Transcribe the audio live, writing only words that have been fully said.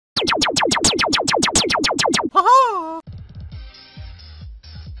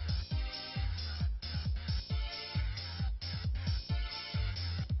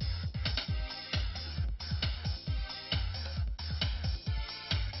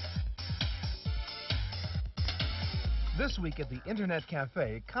This week at the Internet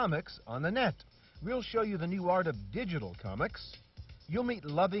Cafe, Comics on the Net. We'll show you the new art of digital comics. You'll meet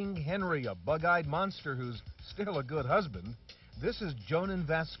Loving Henry, a bug-eyed monster who's still a good husband. This is Jonan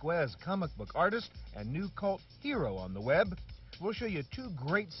Vasquez, comic book artist and new cult hero on the web. We'll show you two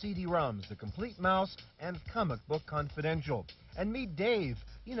great CD-ROMs, The Complete Mouse and Comic Book Confidential. And meet Dave.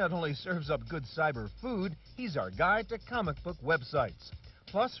 He not only serves up good cyber food, he's our guide to comic book websites.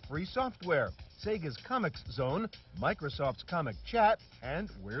 Plus free software, Sega's Comics Zone, Microsoft's Comic Chat, and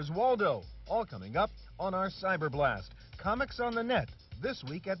Where's Waldo? All coming up on our Cyber Blast. Comics on the Net, this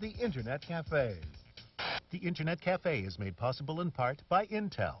week at the Internet Cafe. The Internet Cafe is made possible in part by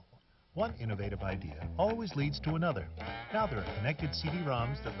Intel. One innovative idea always leads to another. Now there are connected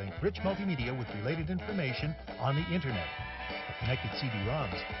CD-ROMs that link rich multimedia with related information on the Internet. For connected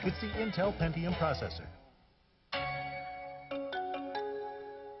CD-ROMs, it's the Intel Pentium processor.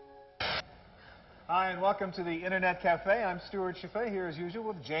 Hi, and welcome to the Internet Cafe. I'm Stuart Chaffee, here as usual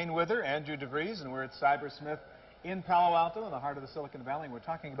with Jane Wither, Andrew DeVries, and we're at Cybersmith in Palo Alto, in the heart of the Silicon Valley. And we're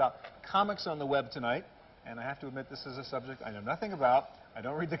talking about comics on the web tonight. And I have to admit, this is a subject I know nothing about. I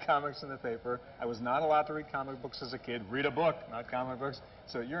don't read the comics in the paper. I was not allowed to read comic books as a kid. Read a book, not comic books.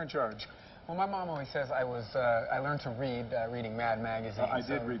 So you're in charge. Well, my mom always says I learned to read reading Mad magazine. I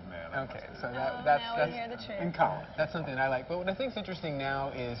did read Mad. Okay, so that's in college. That's something I like. But what I think is interesting now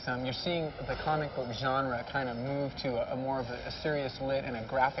is you're seeing the comic book genre kind of move to a more of a serious lit and a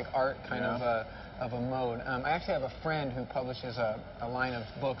graphic art kind of a mode. I actually have a friend who publishes a line of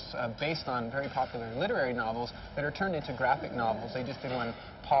books based on very popular literary novels that are turned into graphic novels. They just did one,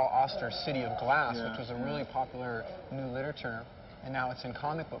 Paul Auster's City of Glass, which was a really popular new literature. And now it's in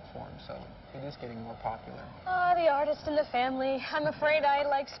comic book form, so it is getting more popular. The artist in the family. I'm afraid I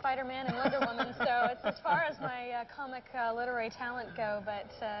like Spider-Man and Wonder Woman, so it's as far as my comic literary talent go.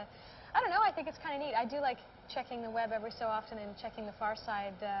 But I don't know, I think it's kind of neat. I do like checking the web every so often and checking the Far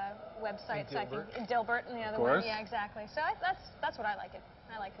Side websites. Dilbert and the other one. Yeah, exactly. So that's what I like it.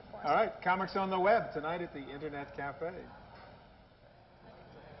 I like it for. All right, comics on the web tonight at the Internet Cafe.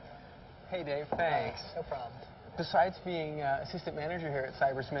 Hey, Dave, thanks. No problem. Besides being assistant manager here at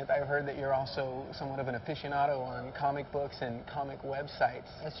Cybersmith, I've heard that you're also somewhat of an aficionado on comic books and comic websites.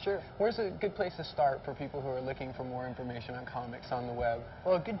 That's true. Where's a good place to start for people who are looking for more information on comics on the web?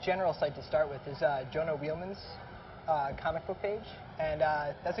 Well, a good general site to start with is Jonah Wheelman's comic book page, and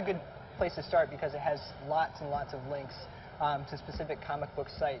that's a good place to start because it has lots and lots of links to specific comic book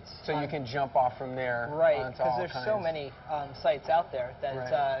sites. So you can jump off from there. Right, because there's so many sites out there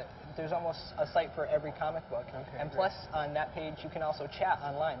that there's almost a site for every comic book. Okay, and plus, on that page, you can also chat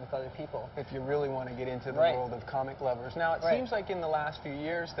online with other people. If you really want to get into the world of comic lovers. Now, it seems like in the last few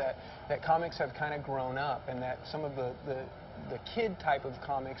years that comics have kind of grown up and that some of the kid type of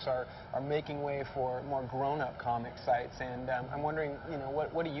comics are making way for more grown-up comic sites. And I'm wondering, you know,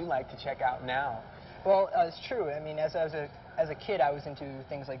 what do you like to check out now? Well, it's true. I mean, as a kid, I was into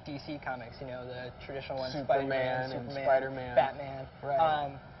things like DC comics, you know, the traditional ones, Superman, Spider-Man, Batman.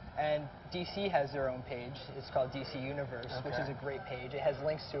 Right. And DC has their own page. It's called DC Universe, which is a great page. It has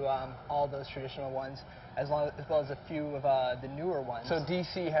links to all those traditional ones, as well as a few of the newer ones. So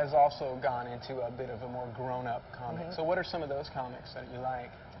DC has also gone into a bit of a more grown-up comic. So what are some of those comics that you like?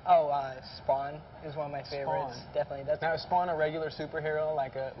 Oh, Spawn is one of my favorites. Spawn. Definitely. Now, is Spawn a regular superhero,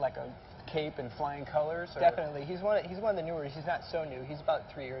 like a cape and flying colors? Or? Definitely. He's one of the newer. He's not so new. He's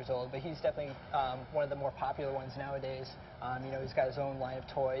about 3 years old, but he's definitely one of the more popular ones nowadays. You know, he's got his own line of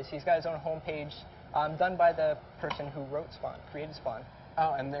toys. He's got his own homepage done by the person who wrote Spawn, created Spawn.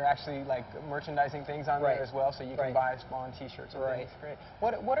 Oh, and they're actually like merchandising things on there as well, so you can buy Spawn T-shirts and things. Great.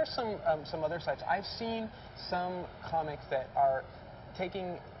 What are some other sites? I've seen some comics that are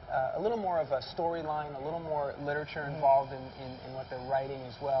taking a little more of a storyline, a little more literature involved in what they're writing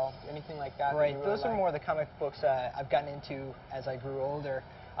as well. Anything like that? Right. Those are more the comic books I've gotten into as I grew older.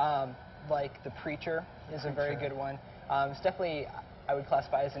 Like The Preacher is a very good one. It's definitely, I would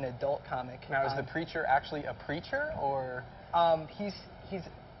classify as an adult comic. Now, is The Preacher actually a preacher, or? He's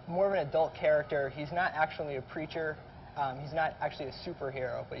more of an adult character. He's not actually a preacher. He's not actually a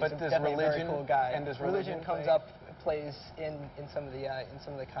superhero, but he's definitely a very cool guy. And does religion comes up, plays in some of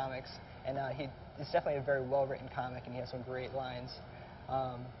the comics, and it's definitely a very well-written comic, and he has some great lines.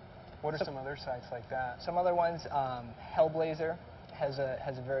 What are some other sites like that? Some other ones, Hellblazer has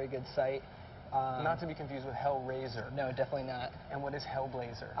a very good site. Not to be confused with Hellraiser. No, definitely not. And what is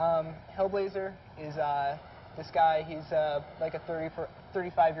Hellblazer? Hellblazer is this guy. He's like a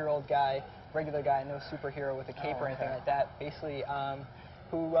 35-year-old guy, regular guy, no superhero with a cape or anything like that. Basically,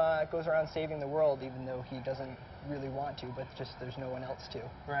 who goes around saving the world, even though he doesn't really want to, but just there's no one else to.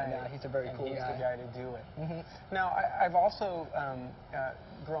 Right. And he's a very cool guy. He's the guy to do it. Now, I've also,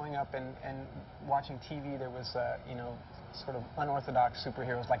 growing up and watching TV, there was, you know, sort of unorthodox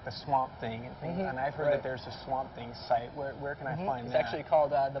superheroes like the Swamp Thing and things. And I've heard that there's a Swamp Thing site. Where can I find that? It's actually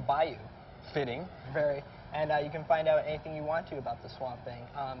called the Bayou. Fitting. Very. And you can find out anything you want to about the Swamp Thing.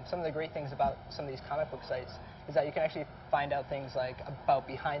 Some of the great things about some of these comic book sites is that you can actually find out things like about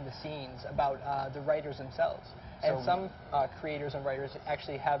behind the scenes, about the writers themselves. And So some creators and writers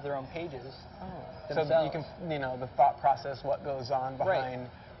actually have their own pages themselves. So you can, you know, the thought process, what goes on behind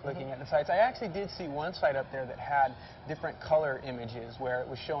looking at the sites. I actually did see one site up there that had different color images where it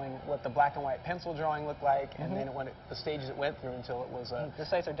was showing what the black and white pencil drawing looked like, and then the stages it went through until it was The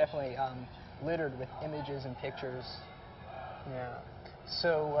sites are definitely littered with images and pictures. Yeah.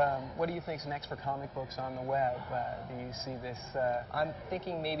 So what do you think's next for comic books on the web? Do you see this? I'm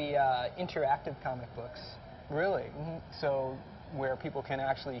thinking maybe interactive comic books. Really? So where people can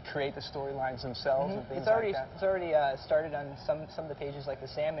actually create the storylines themselves and things like that? It's already started on some of the pages like the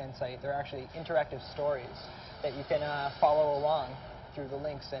Sandman site. They're actually interactive stories that you can follow along through the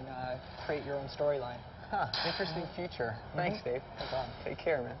links and create your own storyline. Huh. Interesting future. Thanks, Dave. No problem. Take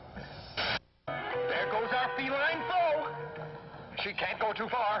care, man. There goes our feline foe. She can't go too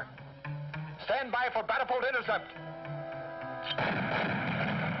far. Stand by for battleful intercept.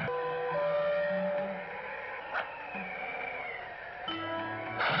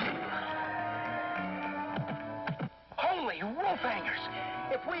 Holy wolf hangers!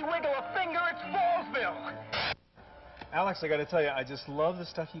 If we wiggle a finger, it's Fallsville. Alex, I got to tell you, I just love the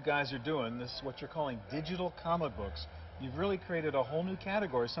stuff you guys are doing. This is what you're calling digital comic books. You've really created a whole new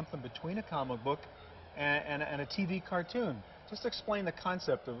category, something between a comic book and a TV cartoon. Just explain the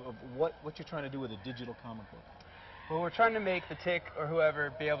concept of what you're trying to do with a digital comic book. Well, we're trying to make the tick or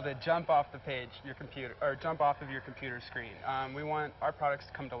whoever be able to jump off the page, your computer, or jump off of your computer screen. We want our products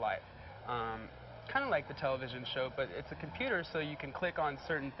to come to life. Kind of like the television show, but it's a computer, so you can click on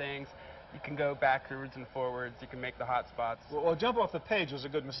certain things. You can go backwards and forwards. You can make the hot spots. Well, jump off the page was a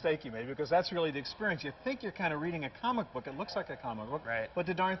good mistake you made, because that's really the experience. You think you're kind of reading a comic book. It looks like a comic book, right? But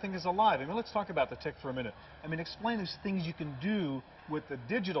the darn thing is alive. I mean, let's talk about the tick for a minute. I mean, explain these things you can do with the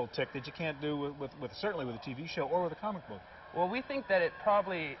digital tick that you can't do with certainly with a TV show or with a comic book. Well, we think that it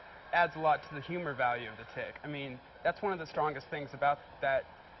probably adds a lot to the humor value of the tick. I mean, that's one of the strongest things about that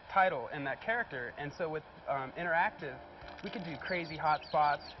title and that character. And so with interactive, we could do crazy hot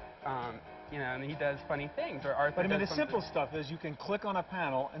spots. You know, and he does funny things, or Arthur. But I mean, does the simple stuff is you can click on a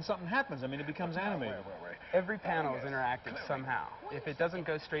panel and something happens. I mean, it becomes animated. Every panel is interactive somehow. If it doesn't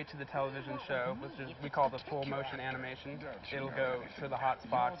go straight to the television show, which is we call the full motion animation, it'll go to the hot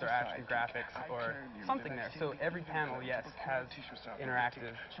spots or action graphics or something there. So every panel, yes, has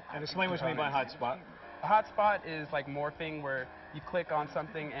interactive. And explain what you mean by hot spot. A hot spot is like morphing, where you click on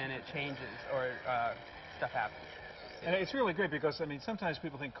something and it changes or stuff happens. And it's really great because, I mean, sometimes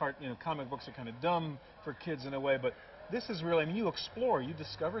people think comic books are kind of dumb for kids in a way, but this is really, I mean, you explore, you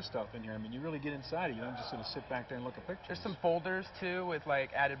discover stuff in here. I mean, you really get inside it. You don't just sort of sit back there and look at pictures. There's some folders, too, with,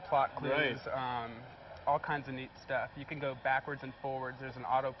 like, added plot clues, all kinds of neat stuff. You can go backwards and forwards. There's an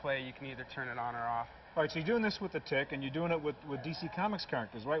autoplay. You can either turn it on or off. All right, so you're doing this with the Tick, and you're doing it with DC Comics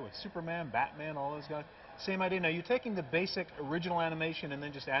characters, right? With Superman, Batman, all those guys. Same idea. Now, you're taking the basic original animation and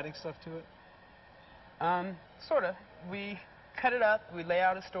then just adding stuff to it? Sort of. We cut it up, we lay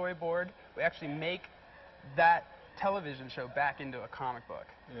out a storyboard, we actually make that television show back into a comic book,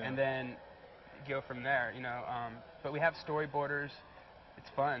 and then go from there, you know. But we have storyboarders. It's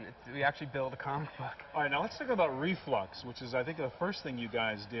fun. We actually build a comic book. All right, now let's talk about Reflux, which is, I think, the first thing you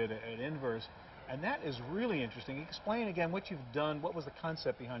guys did at Inverse, and that is really interesting. Explain again what you've done. What was the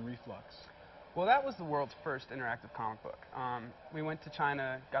concept behind Reflux? Well, that was the world's first interactive comic book. We went to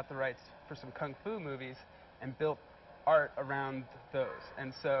China, got the rights for some kung fu movies, and built art around those.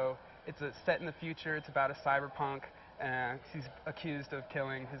 And so it's set in the future. It's about a cyberpunk. He's accused of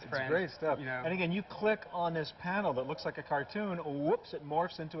killing his friend. It's great stuff. You know. And again, you click on this panel that looks like a cartoon. Whoops! It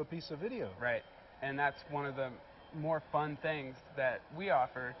morphs into a piece of video. Right. And that's one of the more fun things that we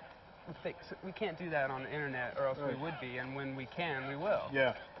offer. We can't do that on the internet, or else we would be. And when we can, we will.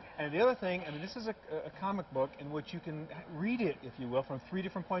 Yeah. And the other thing, I mean, this is a comic book in which you can read it, if you will, from 3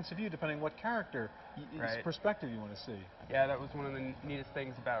 different points of view, depending on what character, perspective you want to see. Yeah, that was one of the neatest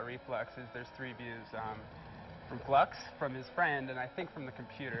things about Reflux, is there's 3 views. From Flux, from his friend, and I think from the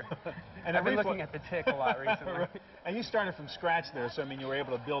computer. And I've been looking at the tick a lot recently. Right. And you started from scratch there, so I mean you were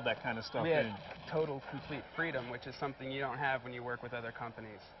able to build that kind of stuff We had in. total, complete freedom, which is something you don't have when you work with other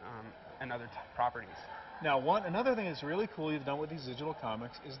companies and other properties. Now, another thing that's really cool you've done with these digital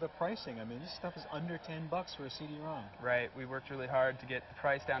comics is the pricing. I mean, this stuff is under $10 for a CD-ROM. Right. We worked really hard to get the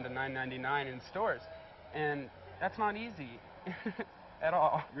price down to $9.99 in stores, and that's not easy at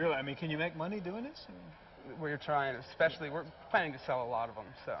all. Really? I mean, can you make money doing this? We're trying, especially, we're planning to sell a lot of them,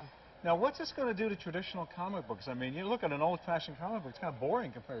 so. Now, what's this going to do to traditional comic books? I mean, you look at an old-fashioned comic book, it's kind of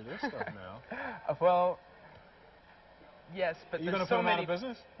boring compared to this stuff now. Well, yes, but Are you there's going to so put them many... out of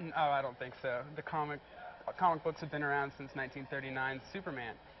business? No, I don't think so. The comic books have been around since 1939's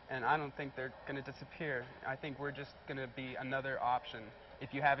Superman, and I don't think they're going to disappear. I think we're just going to be another option.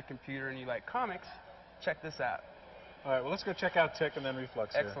 If you have a computer and you like comics, check this out. All right, well, let's go check out Tick and then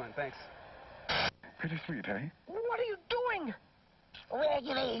Reflux here. Excellent, thanks. Pretty sweet, eh? What are you doing?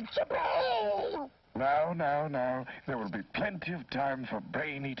 Regulate your brain. Now. There will be plenty of time for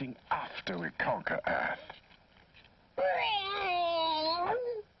brain eating after we conquer Earth.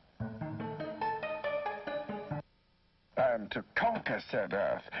 And to conquer said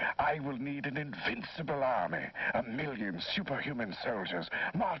Earth, I will need an invincible army, 1 million superhuman soldiers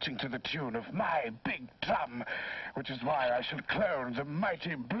marching to the tune of my big drum, which is why I shall clone the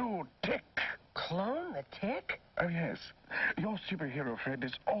mighty blue Tick. Clone the Tick? Oh, yes. Your superhero friend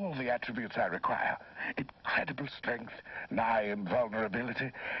is all the attributes I require. Incredible strength, nigh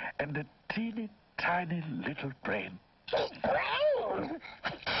invulnerability, and a teeny tiny little brain. Brain?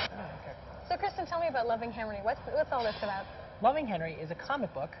 So, Kristen, tell me about Loving Henry. What's all this about? Loving Henry is a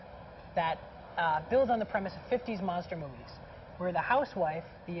comic book that builds on the premise of 50s monster movies, where the housewife,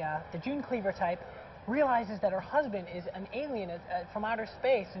 the June Cleaver type, realizes that her husband is an alien from outer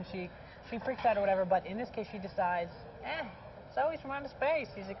space, and she freaks out or whatever, but in this case she decides, so he's from outer space.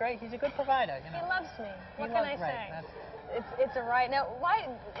 He's a good provider, you know. He loves me. What can I say? It's a right. Now, why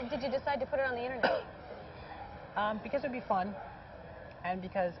did you decide to put it on the internet? Because it would be fun, and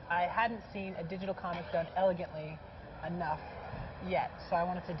because I hadn't seen a digital comic done elegantly enough yet, so I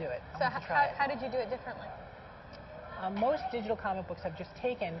wanted to do it. So how did you do it differently? Most digital comic books have just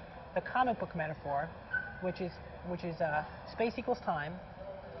taken the comic book metaphor, which is space equals time.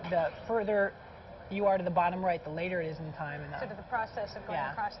 The further you are to the bottom right, the later it is in time. And sort of the process of going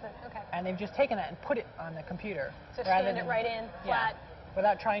across the... Okay. And they've just taken that and put it on the computer. So scanned it right in, flat.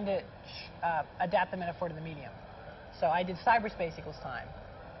 Without trying to adapt the metaphor to the medium. So I did cyberspace equals time.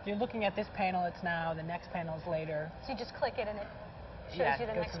 If you're looking at this panel, it's now, the next panel is later. So you just click it and it shows you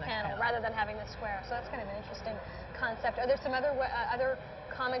the next panel rather than having the square. So that's kind of an interesting concept. Are there some other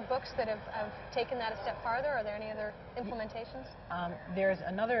comic books that have taken that a step farther? Are there any other implementations? There's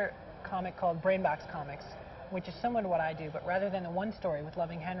another comic called Brainbox Comics, which is similar to what I do, but rather than the one story with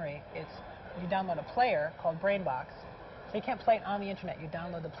Loving Henry, you download a player called Brainbox. So you can't play it on the internet. You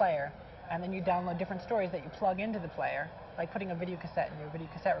download the player, and then you download different stories that you plug into the player, like putting a video cassette in your video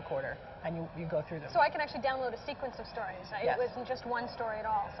cassette recorder, and you go through them. So I can actually download a sequence of stories. Yes. It wasn't just one story at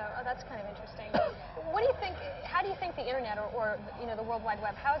all. So that's kind of interesting. What do you think? How do you think the internet or the World Wide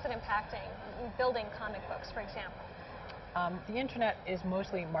Web, how is it impacting building comic books, for example? The internet is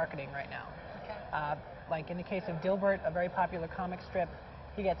mostly marketing right now. Okay. Like in the case of Dilbert, a very popular comic strip,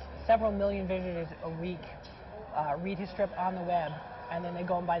 he gets several million visitors a week read his strip on the web, and then they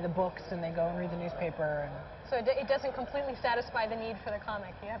go and buy the books and they go and read the newspaper. So it doesn't completely satisfy the need for the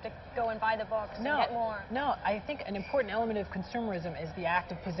comic. You have to go and buy the books and get more. No, I think an important element of consumerism is the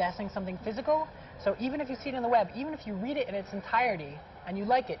act of possessing something physical. So even if you see it on the web, even if you read it in its entirety and you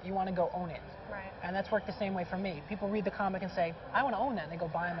like it, you want to go own it. Right. And that's worked the same way for me. People read the comic and say, I want to own that, and they go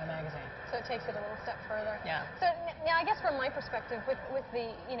buy my magazine. So it takes it a little step further. Yeah. So now I guess from my perspective, with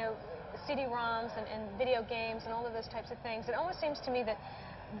the CD-ROMs and video games and all of those types of things, it almost seems to me that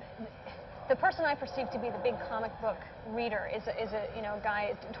the person I perceive to be the big comic book reader is a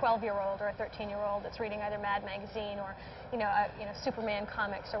guy, a 12-year-old or a 13-year-old that's reading either Mad Magazine or Superman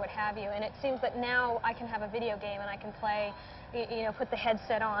comics or what have you. And it seems that now I can have a video game and I can play, put the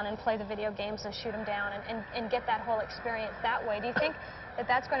headset on and play the video games and shoot them down and get that whole experience that way. Do you think that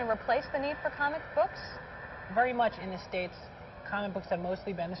that's going to replace the need for comic books? Very much in the States, comic books have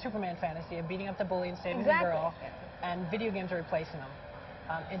mostly been the Superman fantasy of beating up the bully and saving the girl, and video games are replacing them.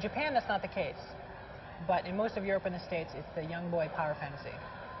 In Japan, that's not the case. But in most of Europe and the States, it's the young boy power fantasy.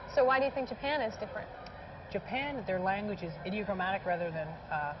 So why do you think Japan is different? Japan, their language is ideogrammatic rather than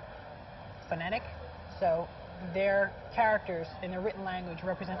phonetic. So their characters in their written language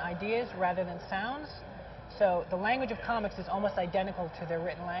represent ideas rather than sounds. So the language of comics is almost identical to their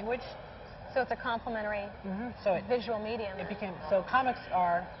written language. So it's a complementary visual medium. So comics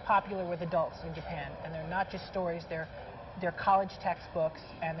are popular with adults in Japan, and they're not just stories, they're college textbooks,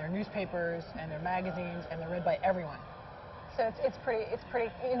 and they're newspapers, and they're magazines, and they're read by everyone. So it's pretty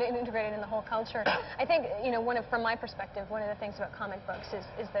integrated in the whole culture. I think, you know, from my perspective, one of the things about comic books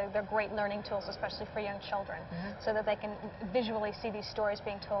is they're great learning tools, especially for young children, so that they can visually see these stories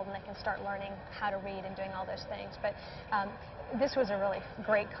being told and they can start learning how to read and doing all those things. But this was a really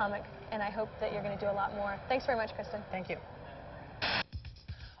great comic, and I hope that you're going to do a lot more. Thanks very much, Kristen. Thank you.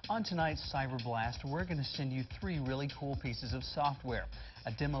 On tonight's Cyber Blast, we're going to send you 3 really cool pieces of software.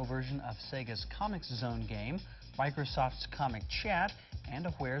 A demo version of Sega's Comics Zone game, Microsoft's Comic Chat, and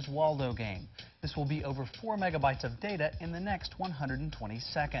a Where's Waldo game. This will be over 4 megabytes of data in the next 120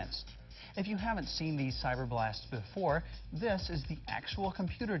 seconds. If you haven't seen these Cyber Blasts before, this is the actual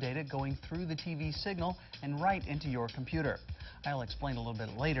computer data going through the TV signal and right into your computer. I'll explain a little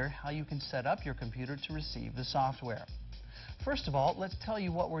bit later how you can set up your computer to receive the software. First of all, let's tell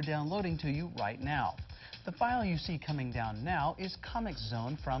you what we're downloading to you right now. The file you see coming down now is Comic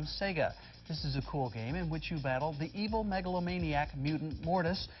Zone from Sega. This is a cool game in which you battle the evil megalomaniac mutant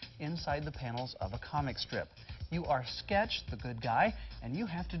Mortis inside the panels of a comic strip. You are Sketch, the good guy, and you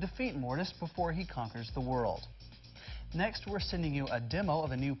have to defeat Mortis before he conquers the world. Next, we're sending you a demo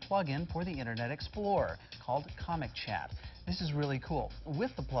of a new plugin for the Internet Explorer called Comic Chat. This is really cool.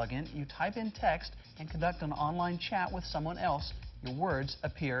 With the plugin, you type in text and conduct an online chat with someone else. Your words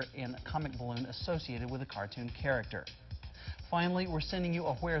appear in a comic balloon associated with a cartoon character. Finally, we're sending you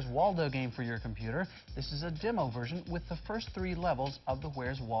a Where's Waldo game for your computer. This is a demo version with the first 3 levels of the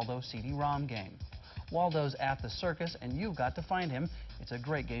Where's Waldo CD-ROM game. Waldo's at the circus, and you've got to find him. It's a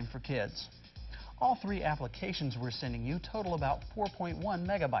great game for kids. All 3 applications we're sending you total about 4.1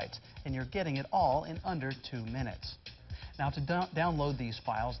 megabytes, and you're getting it all in under 2 minutes. Now, to download these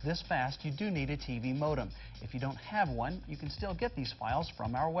files this fast, you do need a TV modem. If you don't have one, you can still get these files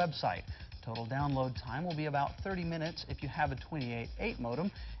from our website. Total download time will be about 30 minutes if you have a 28.8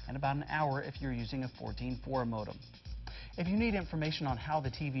 modem, and about an hour if you're using a 14.4 modem. If you need information on how the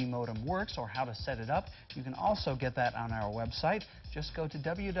TV modem works or how to set it up, you can also get that on our website. Just go to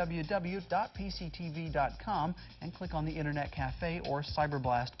www.pctv.com and click on the Internet Cafe or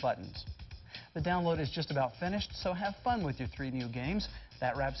Cyberblast buttons. The download is just about finished, so have fun with your 3 new games.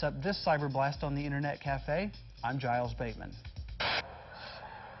 That wraps up this Cyber Blast on the Internet Cafe. I'm Giles Bateman.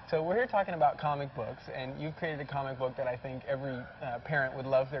 So we're here talking about comic books, and you've created a comic book that I think every parent would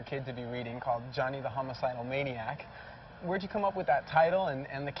love their kid to be reading called Johnny the Homicidal Maniac. Where'd you come up with that title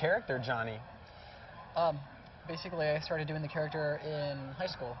and the character Johnny? Basically, I started doing the character in high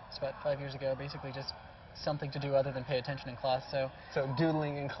school. It's about 5 years ago. Basically, just something to do other than pay attention in class. So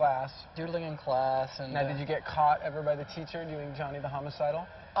doodling in class. Doodling in class. And now, did you get caught ever by the teacher doing Johnny the Homicidal?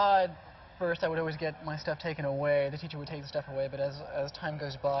 First, I would always get my stuff taken away. The teacher would take the stuff away, but as time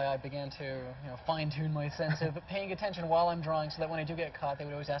goes by, I began to fine-tune my sense of paying attention while I'm drawing, so that when I do get caught, they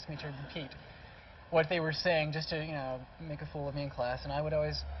would always ask me to repeat what they were saying, just to make a fool of me in class. And I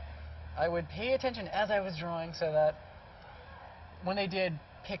would pay attention as I was drawing, so that when they did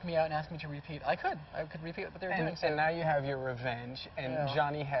pick me out and ask me to repeat, I could repeat what they were doing. And now you have your revenge, and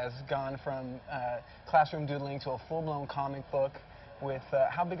Johnny has gone from classroom doodling to a full-blown comic book with,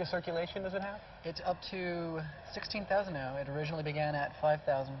 how big a circulation does it have? It's up to 16,000 now. It originally began at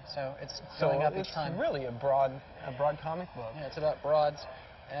 5,000, so it's going up each time. It's really a broad comic book. Yeah, it's about broads,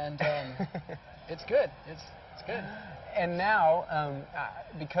 and it's good. It's good. And now,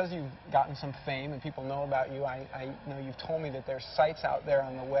 because you've gotten some fame and people know about you, I know you've told me that there's sites out there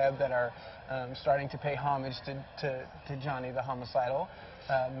on the web that are starting to pay homage to Johnny the Homicidal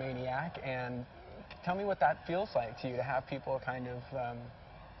Maniac. And tell me what that feels like to you, to have people kind of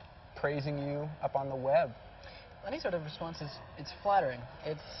praising you up on the web. Any sort of response it's flattering.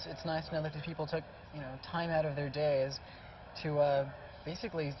 It's nice to know that the people took time out of their days to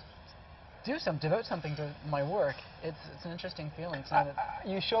basically devote something to my work. It's an interesting feeling.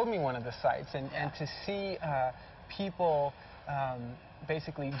 You showed me one of the sites, and to see people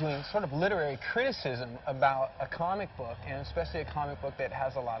basically doing sort of literary criticism about a comic book, and especially a comic book that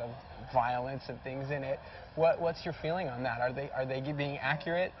has a lot of violence and things in it. What's your feeling on that? Are they being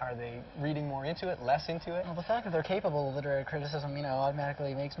accurate? Are they reading more into it, less into it? Well, the fact that they're capable of literary criticism,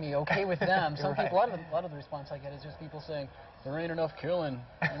 automatically makes me okay with them. Some people, a lot of the response I get is just people saying there ain't enough killing.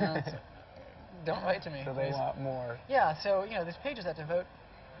 Don't write to me. So they want more. Yeah. So there's pages that devote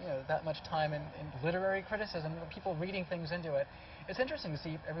that much time in literary criticism, people reading things into it. It's interesting to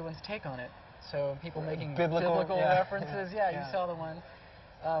see everyone's take on it. So people making biblical references. Yeah, you saw the one.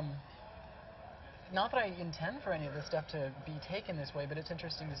 not that I intend for any of this stuff to be taken this way, but it's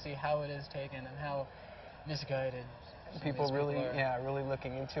interesting to see how it is taken and how misguided people really, really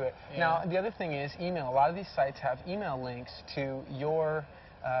looking into it. Yeah. Now, the other thing is email. A lot of these sites have email links to your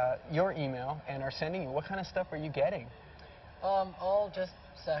email and are sending you. What kind of stuff are you getting? All just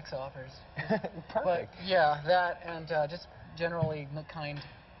sex offers. Perfect. But yeah, that and just generally kind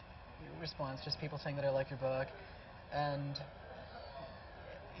response, just people saying that I like your book, and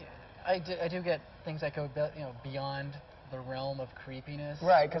I do get things that go beyond the realm of creepiness.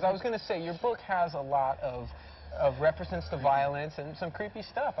 Right, because I was going to say your book has a lot of references to violence and some creepy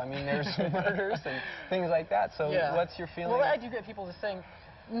stuff. I mean, there's murders and things like that. So what's your feeling? Well, I do get people just saying,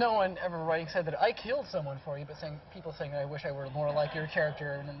 no one ever writing said that I killed someone for you, but people saying I wish I were more like your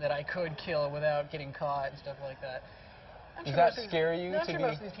character and that I could kill without getting caught and stuff like that. Does that scare you? I'm sure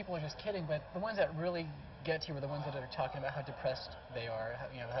most of these people are just kidding, but the ones that really get to you are the ones that are talking about how depressed they are,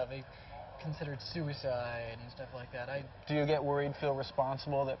 how they considered suicide and stuff like that. Do you get worried, feel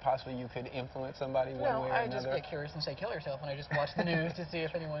responsible that possibly you could influence somebody one way or another? No, I just get curious and say kill yourself, and I just watch the news to see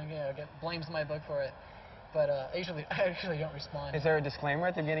if anyone blames my book for it. But I usually don't respond. Is there a disclaimer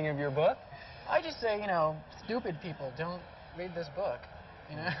at the beginning of your book? I just say, stupid people, don't read this book.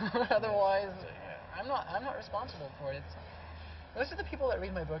 Otherwise, I'm not responsible for it. Most of the people that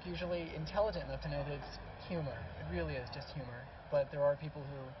read my book usually intelligent enough to know that it's humor. It really is just humor. But there are people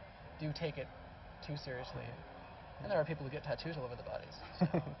who do take it too seriously. And there are people who get tattoos all over their bodies. So.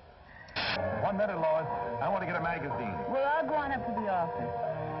 1 minute, Lois. I want to get a magazine. Well, I'll go on up to the office.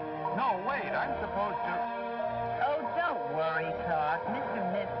 No, wait. I'm supposed to... Oh, don't worry, Clark.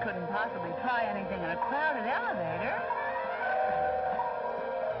 Mr. Mist couldn't possibly try anything in a crowded elevator.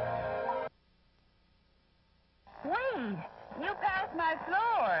 Wait! You passed my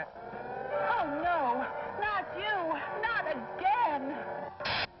floor. Oh, no. Not you. Not again.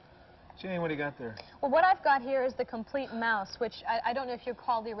 Jane, what do you got there? Well, what I've got here is The Complete Mouse, which I don't know if you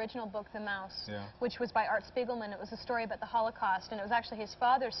call the original book The Mouse, which was by Art Spiegelman. It was a story about the Holocaust, and it was actually his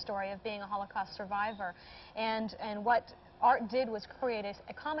father's story of being a Holocaust survivor. And what Art did was create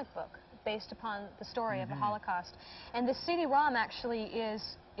a comic book based upon the story of the Holocaust. And the CD-ROM actually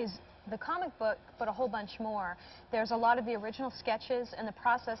is the comic book, but a whole bunch more. There's a lot of the original sketches and the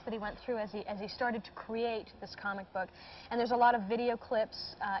process that he went through as he started to create this comic book. And there's a lot of video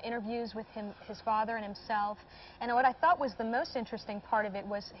clips, interviews with his father and himself. And what I thought was the most interesting part of it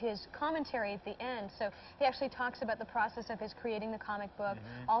was his commentary at the end. So he actually talks about the process of his creating the comic book,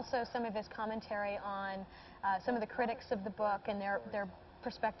 also some of his commentary on some of the critics of the book and their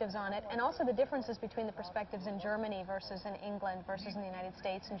perspectives on it, and also the differences between the perspectives in Germany versus in England versus in the United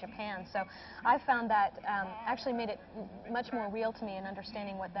States and Japan. So I found that actually made it much more real to me in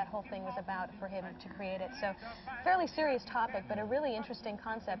understanding what that whole thing was about for him to create it. So fairly serious topic, but a really interesting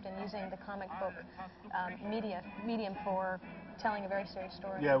concept in using the comic book medium for telling a very serious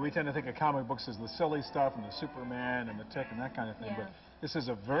story. Yeah, we tend to think of comic books as the silly stuff and the Superman and the Tick and that kind of thing, but this is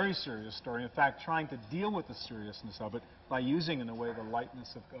a very serious story. In fact, trying to deal with the seriousness of it by using, in a way, the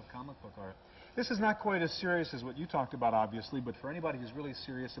lightness of comic book art. This is not quite as serious as what you talked about, obviously, but for anybody who's really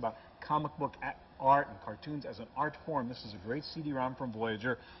serious about comic book art and cartoons as an art form, this is a great CD-ROM from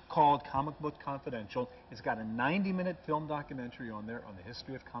Voyager called Comic Book Confidential. It's got a 90-minute film documentary on there on the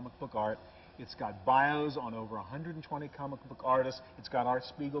history of comic book art. It's got bios on over 120 comic book artists. It's got Art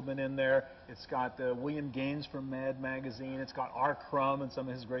Spiegelman in there. It's got William Gaines from Mad Magazine. It's got R. Crumb and some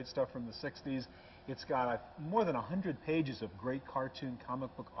of his great stuff from the 60s. It's got more than 100 pages of great cartoon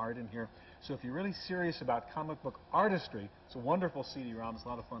comic book art in here. So if you're really serious about comic book artistry, it's a wonderful CD-ROM. It's a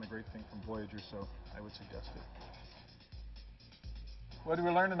lot of fun, a great thing from Voyager, so I would suggest it. What did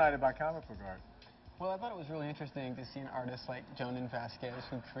we learn tonight about comic book art? Well, I thought it was really interesting to see an artist like Jonan Vasquez,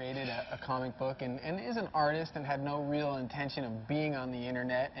 who created a comic book and is an artist and had no real intention of being on the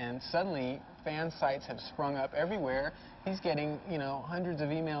internet, and suddenly fan sites have sprung up everywhere. He's getting, hundreds of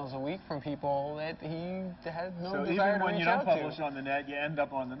emails a week from people that he had no desire to reach out to. So even when you don't publish on the net, you end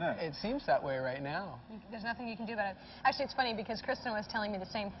up on the net. It seems that way right now. There's nothing you can do about it. Actually, it's funny because Kristen was telling me the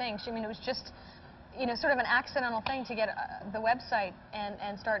same thing. It was just sort of an accidental thing to get the website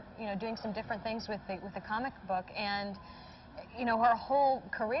and start, doing some different things with the comic book, and her whole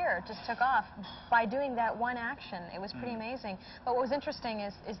career just took off by doing that one action. It was pretty amazing. But what was interesting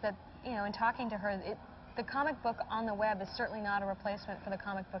is that, in talking to her, the comic book on the web is certainly not a replacement for the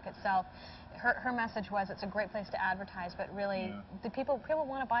comic book itself. Her message was it's a great place to advertise, but really, the people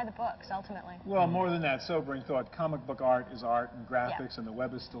want to buy the books, ultimately. Well, more than that, sobering thought, comic book art is art and graphics, and the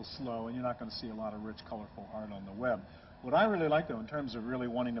web is still slow, and you're not going to see a lot of rich, colorful art on the web. What I really like, though, in terms of really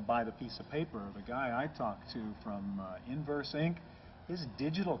wanting to buy the piece of paper, the guy I talked to from Inverse Inc., his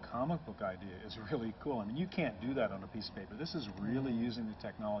digital comic book idea is really cool. I mean, you can't do that on a piece of paper. This is really using the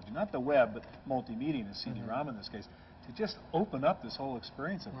technology, not the web, but multimedia, and a CD-ROM in this case, to just open up this whole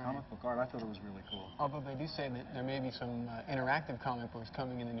experience of comic book art. I thought it was really cool. Although they do say that there may be some interactive comic books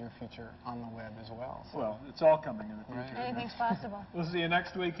coming in the near future on the web as well. So. Well, it's all coming in the future. Right. Anything's possible. We'll see you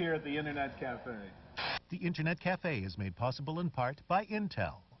next week here at the Internet Cafe. The Internet Cafe is made possible in part by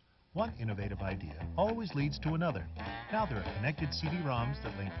Intel. One innovative idea always leads to another. Now there are connected CD-ROMs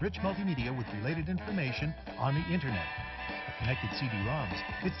that link rich multimedia with related information on the Internet. For connected CD-ROMs,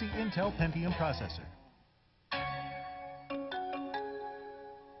 it's the Intel Pentium processor.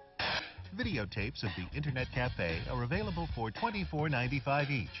 Videotapes of the Internet Cafe are available for $24.95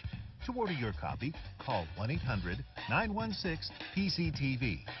 each. To order your copy, call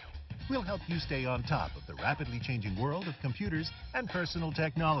 1-800-916-PCTV. We'll help you stay on top of the rapidly changing world of computers and personal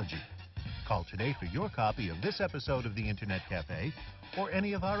technology. Call today for your copy of this episode of the Internet Cafe or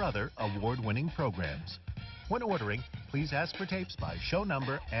any of our other award-winning programs. When ordering, please ask for tapes by show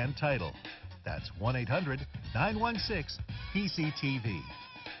number and title. That's 1-800-916-PCTV.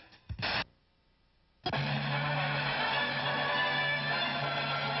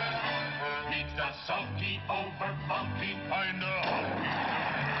 Meet the sulky, over-funky kind of hunky.